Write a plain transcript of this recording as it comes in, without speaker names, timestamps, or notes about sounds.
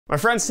My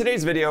friends,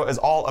 today's video is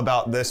all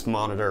about this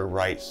monitor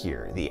right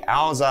here, the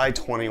Owl's-Eye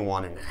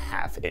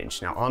 21.5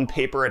 inch. Now on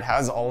paper, it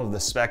has all of the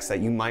specs that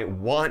you might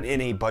want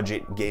in a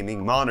budget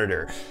gaming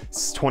monitor.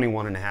 It's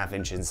 21.5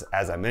 inches,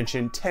 as I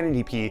mentioned,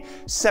 1080p,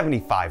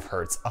 75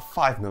 Hertz, a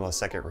 5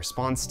 millisecond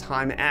response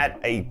time at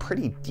a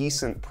pretty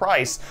decent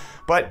price.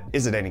 But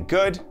is it any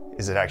good?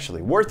 Is it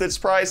actually worth its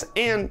price?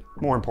 And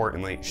more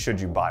importantly, should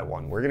you buy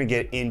one? We're gonna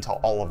get into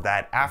all of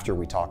that after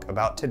we talk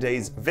about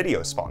today's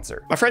video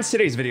sponsor. My friends,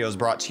 today's video is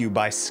brought to you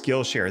by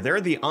Skillshare.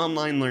 They're the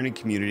online learning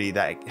community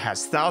that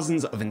has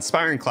thousands of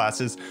inspiring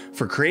classes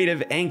for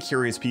creative and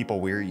curious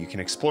people where you can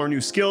explore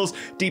new skills,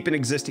 deepen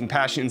existing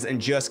passions, and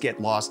just get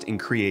lost in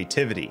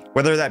creativity.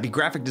 Whether that be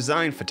graphic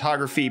design,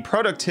 photography,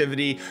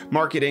 productivity,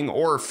 marketing,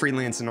 or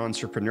freelance and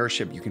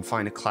entrepreneurship, you can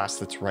find a class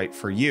that's right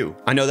for you.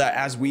 I know that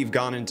as we've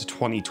gone into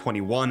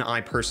 2021, I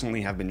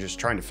personally have been just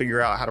trying to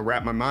figure out how to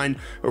wrap my mind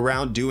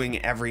around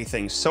doing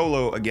everything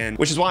solo again,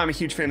 which is why I'm a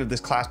huge fan of this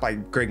class by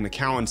Greg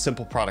McCowan,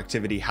 Simple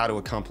Productivity, How to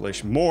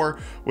Accomplish More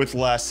with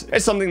Less.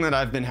 It's something that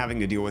I've been having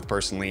to deal with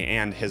personally,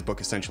 and his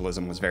book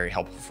Essentialism was very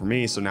helpful for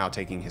me, so now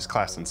taking his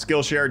class on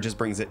Skillshare just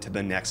brings it to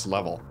the next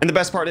level. And the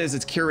best part is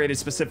it's curated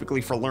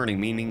specifically for learning,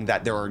 meaning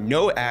that there are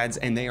no ads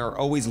and they are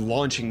always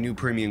launching new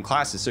premium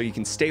classes, so you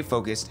can stay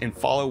focused and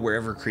follow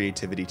wherever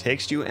creativity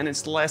takes you, and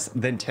it's less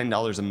than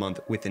 $10 a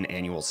month with an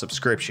annual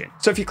subscription.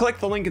 So if you click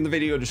the link in the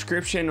video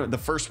description, the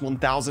first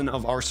 1,000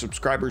 of our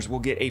subscribers will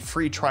get a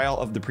free trial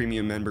of the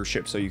premium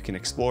membership so you can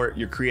explore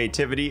your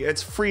creativity.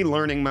 It's free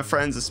learning, my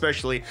friends,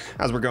 especially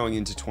as we're going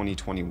into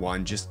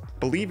 2021. Just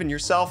believe in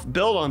yourself,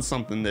 build on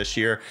something this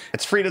year.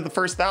 It's free to the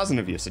first 1,000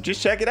 of you, so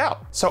just check it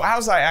out. So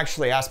Owl's-Eye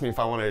actually asked me if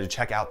I wanted to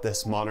check out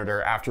this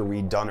monitor after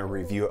we'd done a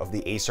review of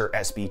the Acer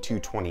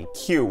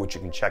SB220Q, which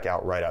you can check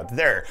out right out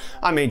there.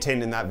 I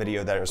maintained in that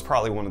video that it was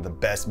probably one of the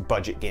best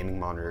budget gaming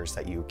monitors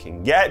that you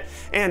can get,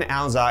 and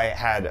Owl's-Eye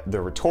had the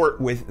retort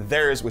with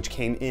theirs, which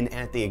came in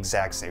at the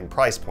exact same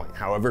price point.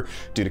 However,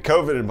 due to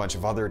COVID and a bunch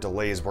of other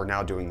delays, we're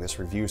now doing this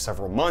review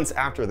several months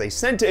after they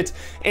sent it,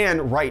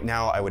 and right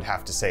now I would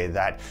have to say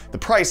that the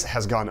price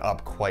has gone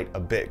up quite a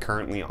bit.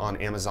 Currently on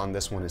Amazon,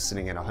 this one is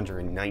sitting at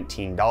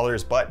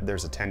 $119, but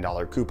there's a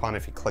 $10 coupon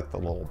if you click the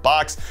little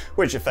box,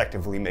 which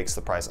effectively makes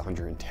the price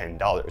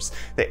 $110.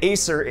 The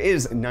Acer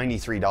is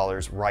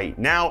 $93 right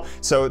now,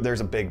 so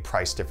there's a big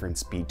price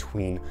difference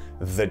between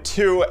the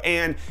two,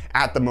 and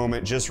at the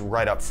moment, just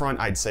right up front,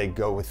 I'd say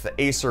go with the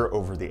Acer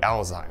over the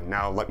Owl's-Eye.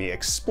 Now let me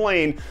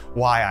explain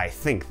why I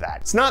think that.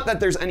 It's not that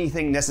there's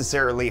anything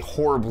necessarily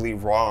horribly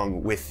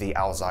wrong with the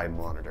Owl's-Eye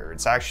monitor.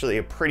 It's actually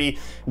a pretty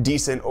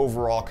decent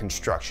overall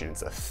construction.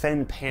 It's a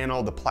thin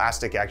panel, the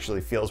plastic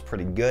actually feels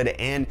pretty good,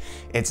 and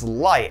it's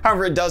light.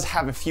 However, it does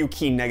have a few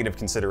key negative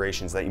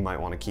considerations that you might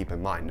want to keep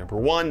in mind. Number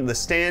one, the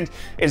stand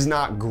is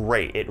not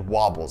great. It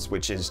wobbles,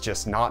 which is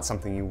just not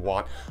something you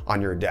want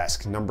on your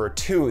desk. Number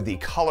two, the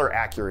color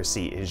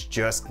accuracy is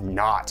just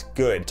not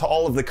good. To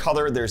all of the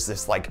color, there's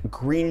this like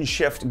green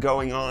shift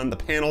going on. The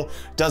panel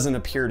doesn't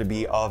appear to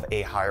be of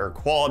a higher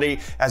quality,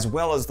 as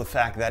well as the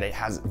fact that it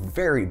has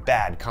very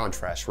bad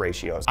contrast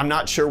ratios. I'm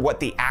not sure what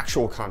the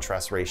actual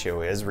contrast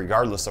ratio is,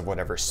 regardless of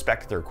whatever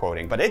spec they're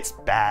quoting, but it's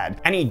bad.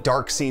 Any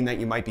dark scene that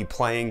you might be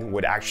playing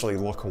would actually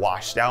look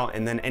washed out,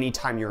 and then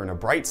anytime you're in a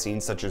bright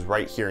scene, such as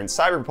right here in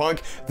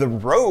Cyberpunk, the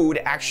road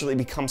actually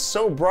becomes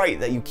so bright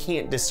that you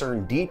can't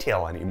discern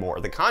detail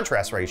anymore. The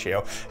contrast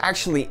ratio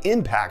actually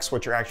impacts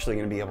what you're actually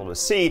going to be able to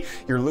see.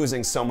 You're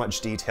losing so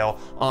much detail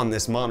on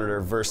this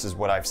monitor versus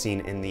what I've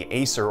seen in the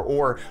Acer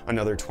or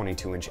another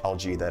 22-inch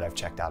LG that I've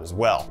checked out as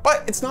well.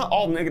 But it's not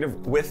all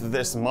negative with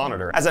this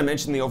monitor. As I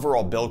mentioned, the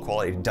overall build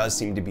quality does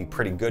seem to be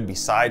pretty good,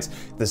 besides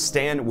the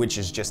stand, which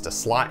is just a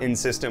slot-in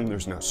system.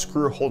 There's no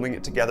screw holding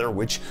it together,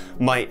 which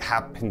might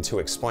happen to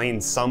explain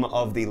some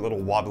of the little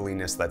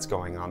wobbliness that's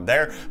going on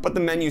there. But the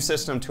menu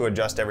system to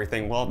adjust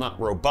everything, well, not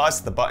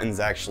robust. The buttons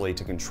actually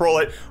to control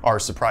it are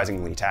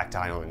surprisingly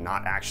tactile and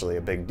not actually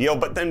a big deal.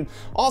 But then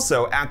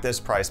also at this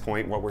price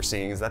point, what we're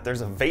seeing is that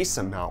there's a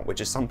VESA mount,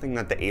 which is something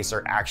that the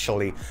Acer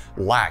actually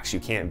lacks. You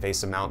can't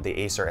VESA mount the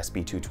Acer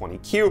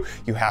SB220Q.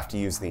 You have to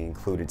use the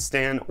included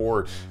stand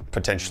or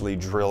potentially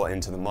drill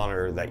into the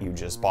monitor that you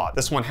just bought.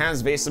 This one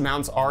has VESA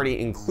mounts already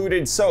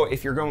included, so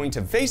if you're going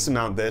to VESA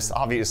mount this,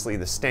 obviously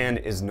the stand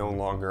is no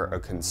longer a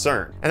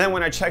concern. And then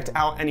when I checked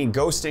out any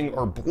ghosting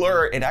or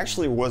blur, it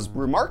actually was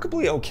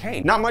remarkably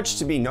okay. Not much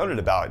to be noted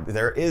about.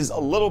 There is a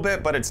little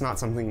bit, but it's not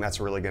something that's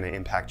really going to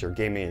impact your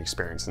gaming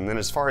experience. And then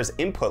as far as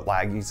input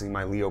lag, using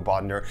my Leo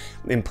Bodner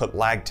input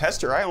lag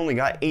tester, I only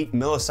got 8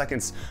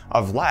 milliseconds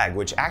of lag,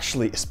 which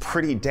actually is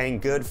pretty dang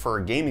good for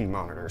a gaming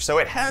monitor. So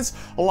it has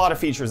a lot of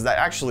features that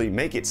actually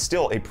make it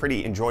still a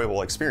pretty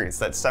enjoyable experience.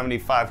 That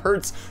 75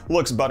 Hertz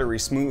looks buttery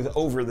smooth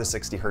over the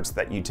 60 Hertz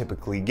that you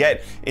typically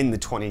get in the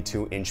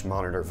 22-inch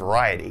monitor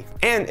variety.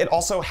 And it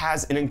also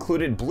has an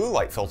included blue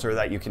light filter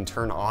that you can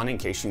turn on in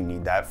case you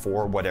need that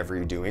for whatever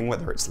you're doing,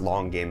 whether it's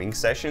long gaming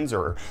sessions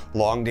or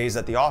long days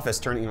at the office.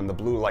 Turning on the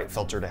the blue light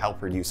filter to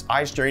help reduce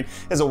eye strain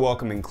is a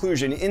welcome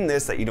inclusion in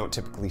this that you don't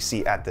typically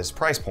see at this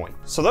price point.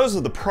 So those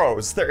are the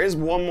pros. There is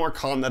one more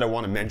con that I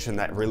want to mention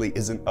that really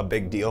isn't a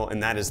big deal,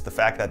 and that is the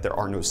fact that there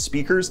are no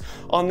speakers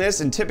on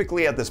this, and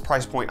typically at this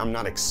price point I'm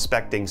not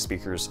expecting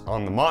speakers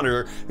on the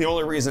monitor. The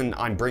only reason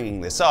I'm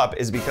bringing this up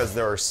is because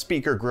there are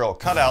speaker grill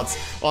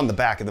cutouts on the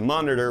back of the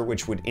monitor,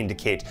 which would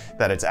indicate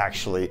that it's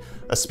actually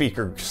a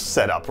speaker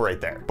setup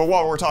right there. But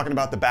while we're talking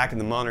about the back of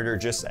the monitor,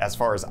 just as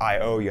far as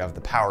I/O, you have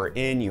the power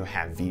in, you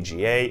have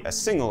VGA, a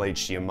single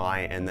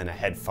HDMI, and then a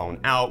headphone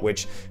out,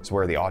 which is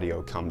where the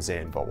audio comes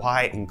in. But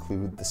why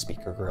include the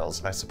speaker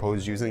grills? I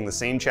suppose using the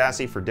same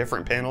chassis for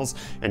different panels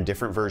and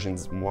different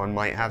versions, one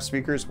might have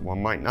speakers,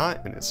 one might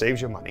not, and it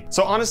saves you money.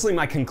 So honestly,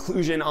 my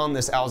conclusion on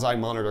this Owl's Eye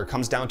monitor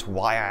comes down to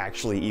why I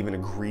actually even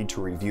agreed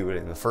to review it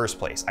in the first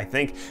place. I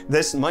think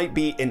this might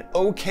be an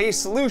okay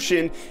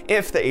solution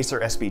if the Acer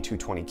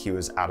SB220Q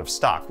is out of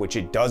stock, which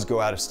it does go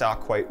out of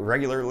stock quite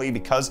regularly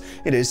because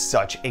it is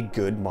such a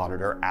good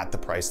monitor at the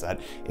price that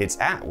it's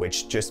at,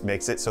 which just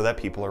makes it so that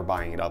people are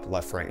buying it up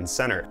left, right, and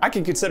center. I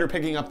could consider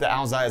picking up the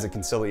Owl's Eye as a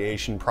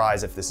conciliation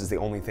prize if this is the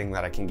only thing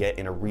that I can get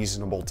in a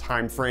reasonable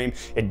time frame.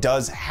 It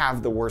does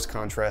have the worst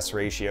contrast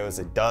ratios,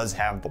 it does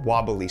have the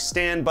wobbly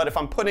stand, but if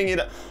I'm putting it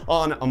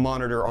on a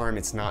monitor arm,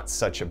 it's not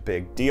such a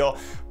big deal.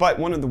 But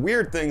one of the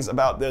weird things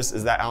about this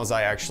is that Owl's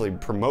Eye actually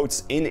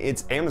promotes in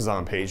its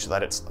Amazon page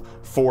that it's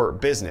for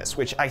business,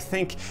 which I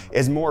think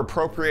is more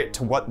appropriate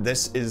to what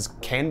this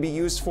can be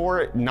used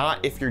for,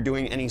 not if you're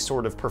doing any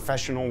sort of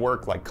professional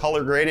work like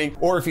color grading,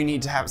 or if you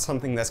need to have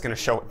something that's going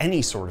to show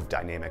any sort of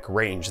dynamic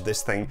range.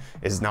 This thing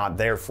is not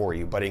there for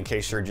you, but in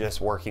case you're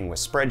just working with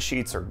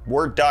spreadsheets or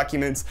Word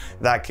documents,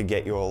 that could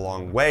get you a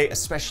long way,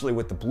 especially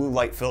with the blue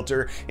light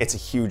filter. It's a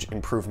huge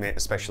improvement,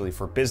 especially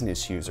for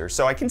business users.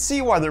 So I can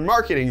see why they're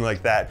marketing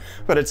like that,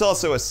 but it's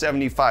also a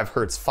 75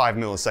 Hertz 5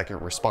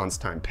 millisecond response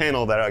time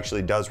panel that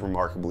actually does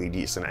remarkably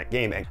decent at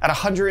gaming. At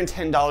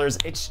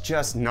 $110, it's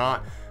just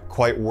not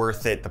quite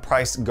worth it. The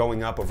price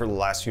going up over the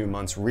last few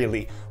months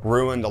really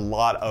ruined a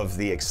lot of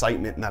the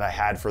excitement that I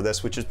had for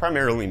this, which is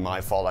primarily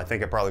my fault. I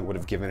think I probably would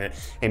have given it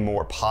a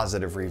more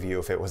positive review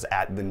if it was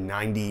at the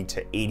 $90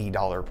 to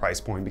 $80 price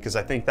point, because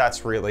I think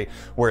that's really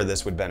where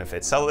this would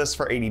benefit. Sell this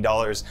for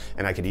 $80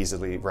 and I could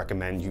easily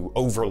recommend you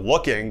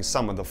overlooking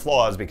some of the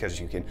flaws because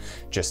you can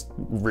just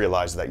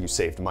realize that you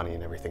saved money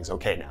and everything's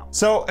okay now.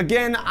 So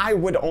again, I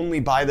would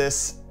only buy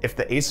this if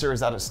the Acer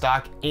is out of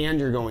stock and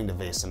you're going to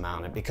VESA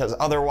mount it, because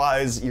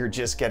otherwise you're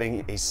just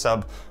getting a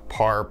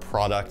subpar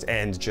product.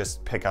 And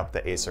just pick up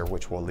the Acer,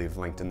 which we'll leave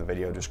linked in the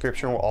video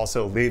description. We'll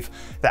also leave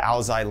the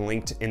Owl's Eye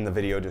linked in the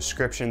video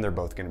description. They're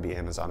both going to be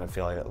Amazon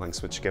affiliate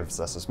links, which gives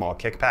us a small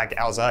kickback.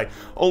 Owl's Eye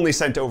only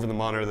sent over the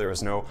monitor. There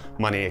was no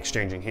money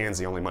exchanging hands.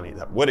 The only money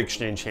that would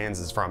exchange hands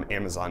is from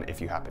Amazon if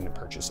you happen to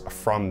purchase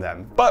from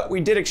them. But we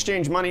did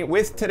exchange money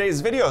with today's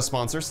video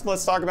sponsor, so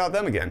let's talk about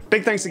them again.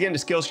 Big thanks again to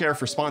Skillshare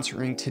for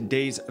sponsoring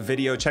today's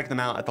video. Check them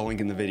out at the link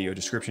in the video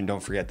description.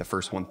 Don't forget, the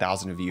first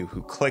 1,000 of you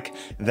who click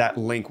that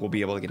link will be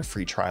able to get a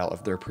free trial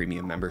of their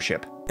premium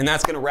membership. And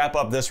that's going to wrap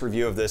up this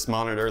review of this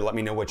monitor. Let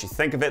me know what you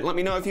think of it. Let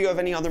me know if you have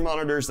any other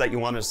monitors that you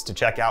want us to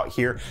check out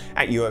here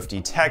at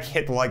UFD Tech.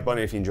 Hit the like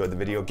button if you enjoyed the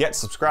video. Get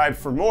subscribed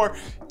for more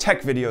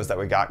tech videos that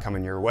we got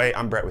coming your way.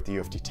 I'm Brett with the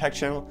UFD Tech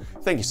channel.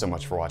 Thank you so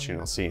much for watching,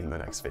 and I'll see you in the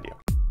next video.